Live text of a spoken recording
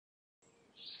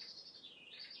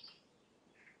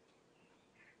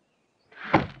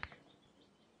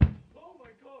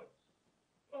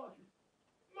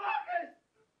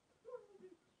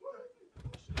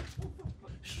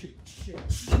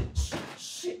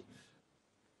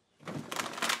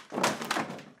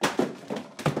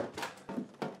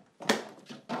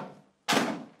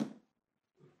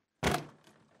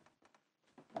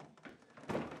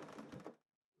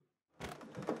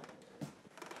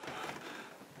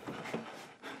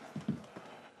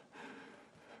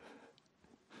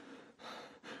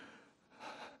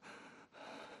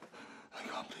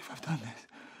I've done this.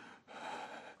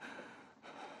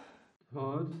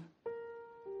 Todd?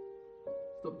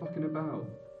 Stop fucking about.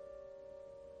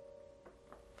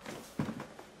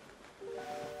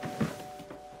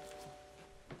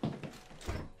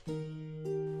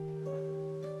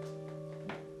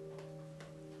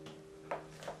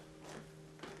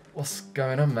 What's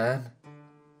going on, man?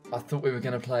 I thought we were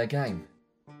going to play a game.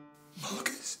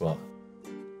 Marcus. What?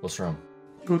 What's wrong?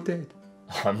 You're dead.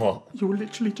 I'm what? You're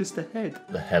literally just a head.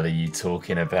 The hell are you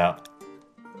talking about?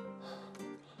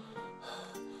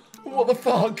 What the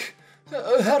fuck?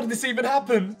 How did this even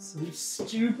happen? So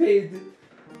stupid.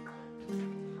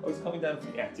 I was coming down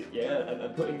from the attic, yeah,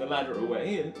 and putting the ladder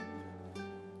away, and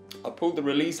I pulled the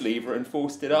release lever and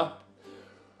forced it up.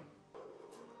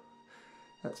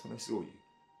 That's when I saw you.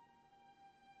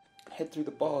 Head through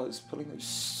the bars, pulling those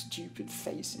stupid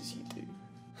faces you do.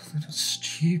 They're not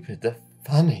stupid, they're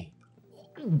funny.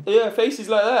 Yeah, faces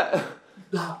like that.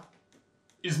 That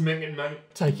is minging, mate.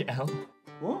 Take it out.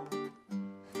 What?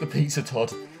 The pizza,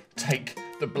 Todd. Take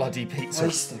the bloody pizza.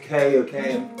 Christ,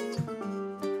 okay.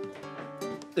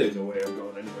 There's no way I'm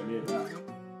going anywhere near that.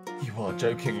 You are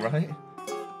joking, right?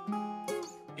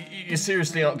 You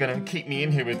seriously aren't going to keep me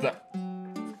in here with that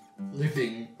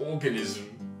living organism?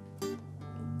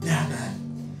 Nah,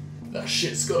 man. That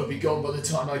shit's got to be gone by the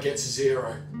time I get to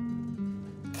 0.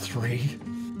 3.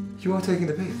 You are taking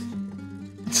the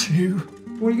piss? 2.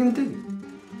 What are you going to do?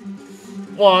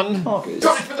 1. Marcus.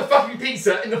 Don't put the fucking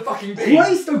pizza in the fucking bin.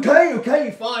 Christ,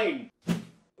 okay, fine.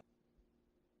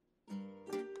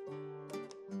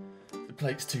 The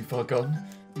plate's too far gone.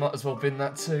 Might as well bin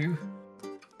that too.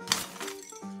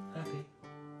 Happy?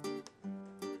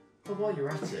 But while you're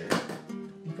at it,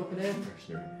 you've got an air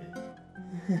freshener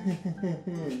in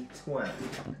here. Twat.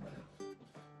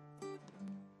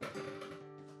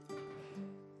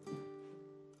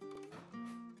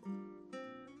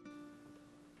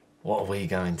 What are we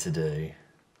going to do?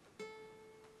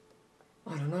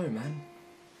 I don't know, man.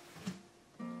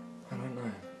 I don't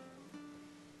know.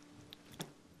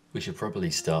 We should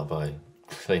probably start by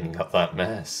cleaning up that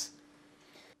mess.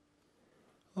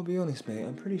 I'll be honest, mate,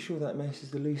 I'm pretty sure that mess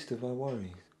is the least of our worries.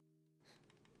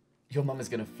 Your mum is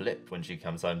going to flip when she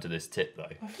comes home to this tip, though.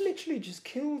 I've literally just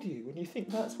killed you, and you think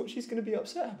that's what she's going to be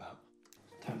upset about?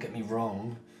 Don't get me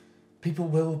wrong. People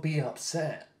will be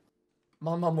upset.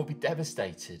 My mum will be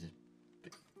devastated.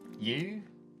 But you?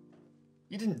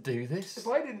 You didn't do this. If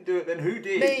I didn't do it, then who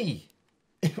did? Me!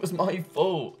 It was my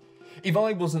fault. If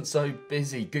I wasn't so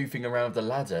busy goofing around the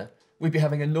ladder, we'd be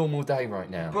having a normal day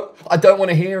right now. But I don't want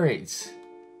to hear it.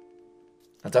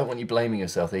 I don't want you blaming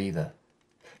yourself either.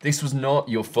 This was not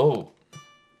your fault.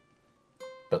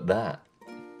 But that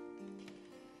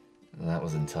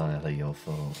was entirely your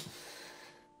fault.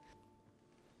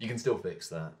 You can still fix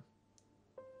that.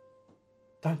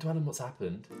 Don't dwell on what's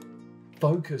happened.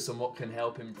 Focus on what can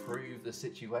help improve the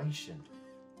situation.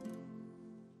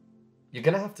 You're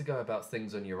going to have to go about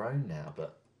things on your own now,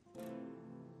 but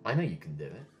I know you can do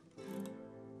it.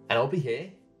 And I'll be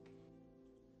here.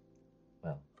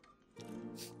 Well,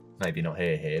 maybe not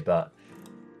here, but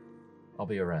I'll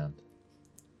be around.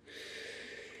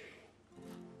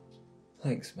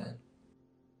 thanks, man.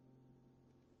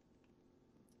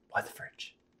 Why the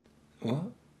fridge?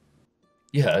 What?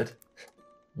 You heard?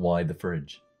 Why the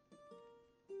fridge?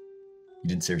 You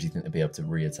didn't seriously think they'd be able to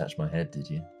reattach my head, did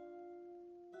you?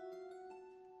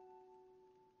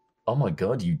 Oh my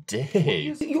god, you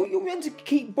did! You're meant to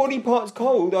keep body parts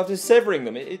cold after severing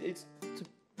them. It's to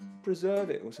preserve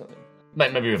it or something.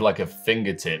 Maybe with like a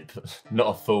fingertip, not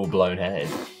a full-blown head.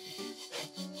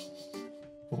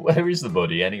 Where is the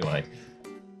body anyway?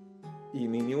 You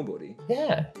mean your body?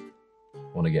 Yeah.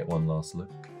 Want to get one last look?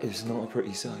 It's not a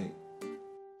pretty sight.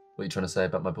 What are you trying to say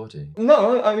about my body?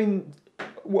 No, I mean,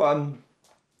 well,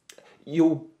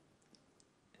 you'll...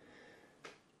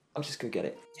 I'll just go get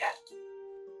it. Yeah.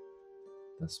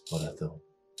 That's what I thought.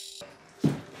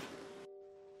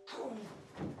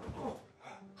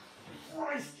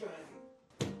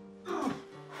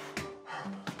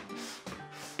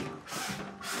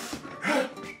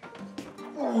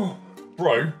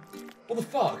 Bro, what the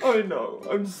fuck? I know,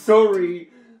 I'm sorry.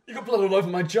 You got blood all over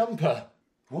my jumper.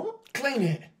 What? Clean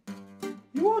it.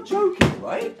 You are joking,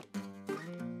 right?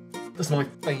 That's my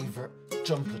favourite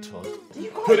jumper, Todd. You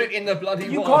can't, Put it in the bloody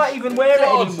You wash. can't even wear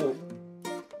Todd. it anymore.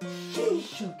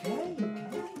 Sheesh, okay.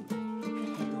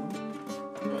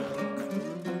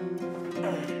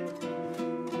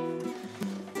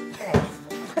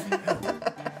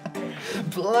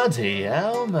 Bloody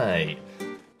hell, mate.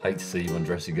 Hate to see you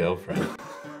undress your girlfriend.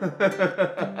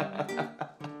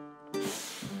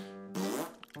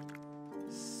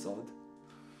 Sod.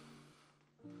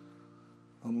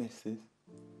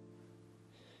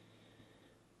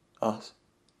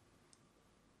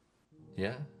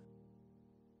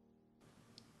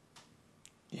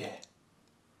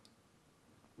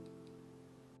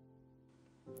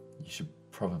 should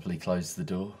probably close the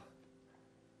door.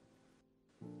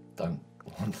 Don't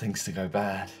want things to go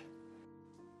bad.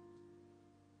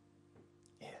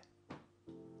 Yeah.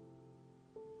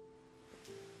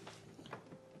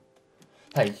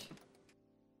 Hey,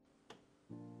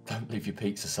 don't leave your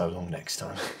pizza so long next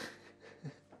time.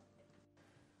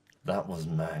 That was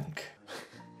mank.